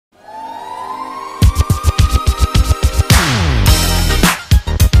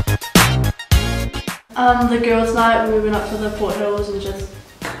The girls' night, we went up to the Port Hills and just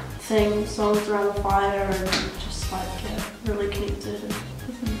sang songs around the fire and just like really connected.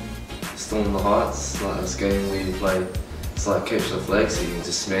 Storm the Heights, like this game where you play, it's like capture the flag, so you can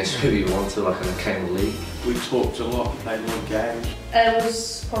just smash whoever you want to, like in a game of league. We talked a lot, played a lot of games. It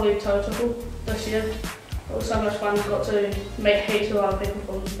was probably total this year. It was so much fun. We got to make heaps of other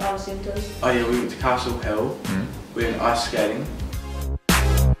people from other centres. Oh yeah, we went to Castle Hill. We went ice skating.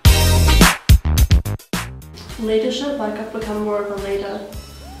 Leadership, like I've become more of a leader,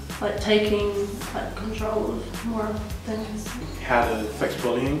 like taking like control of more things. How to fix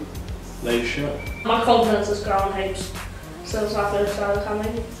bullying, leadership. My confidence has grown heaps since I first started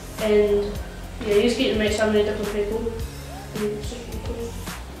coming, and yeah, you just get to meet so many different people. And it's just really cool.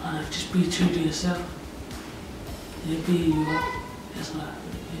 Just be true to yourself. Yeah, be who you are. That's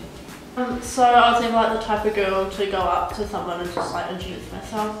what So I was like the type of girl to go up to someone and just like introduce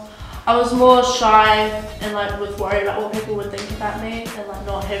myself. I was more shy and like was worried about what people would think about me and like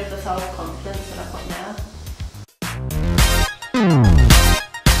not have the self-confidence that I've got now.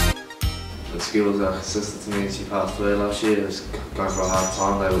 The skills that our sister to me, she passed away last year, was going for a hard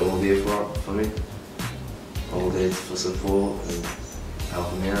time. They were all there for me. All there for support and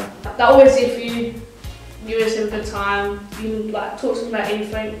helping me out. They're always there for you. You always have a good time. You can like talk to them about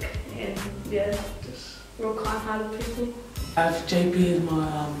anything and yeah, just real kind-hearted people. JP is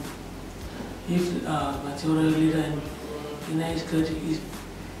my my tutor leader, and he's good. He's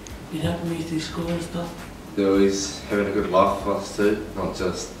been helping me through school and stuff. They're always having a good life for us too, not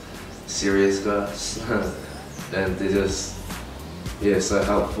just serious guys. And they're just, yeah, so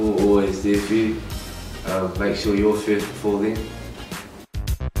helpful, always there for you. Make sure you're first before them.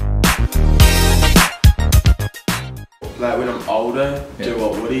 Like when I'm older, do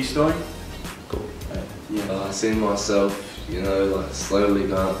what Woody's doing. Cool. Yeah. I see myself, you know, like slowly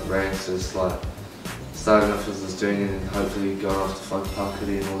going up the ranks, just like starting off as a junior and hopefully going off to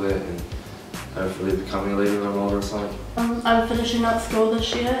whakapakari and all that, and hopefully becoming a leader when I'm older or something. I'm finishing up school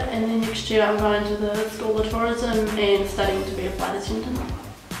this year, and then next year I'm going to the School of Tourism and studying to be a flight attendant.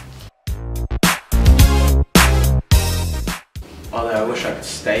 Although I wish I could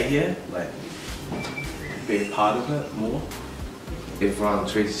stay here, like be a part of it more. Everyone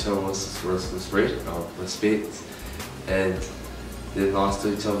treats each other with respect, and they're nice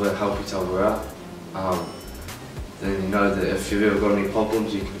to each other, help each other out. Then you know that if you've ever got any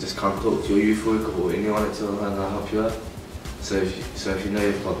problems, you can just come talk to your youth worker or anyone at Te and they'll help you out. So if you know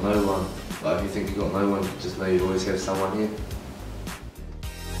you've got no one, like if you think you've got no one, just know you always have someone here.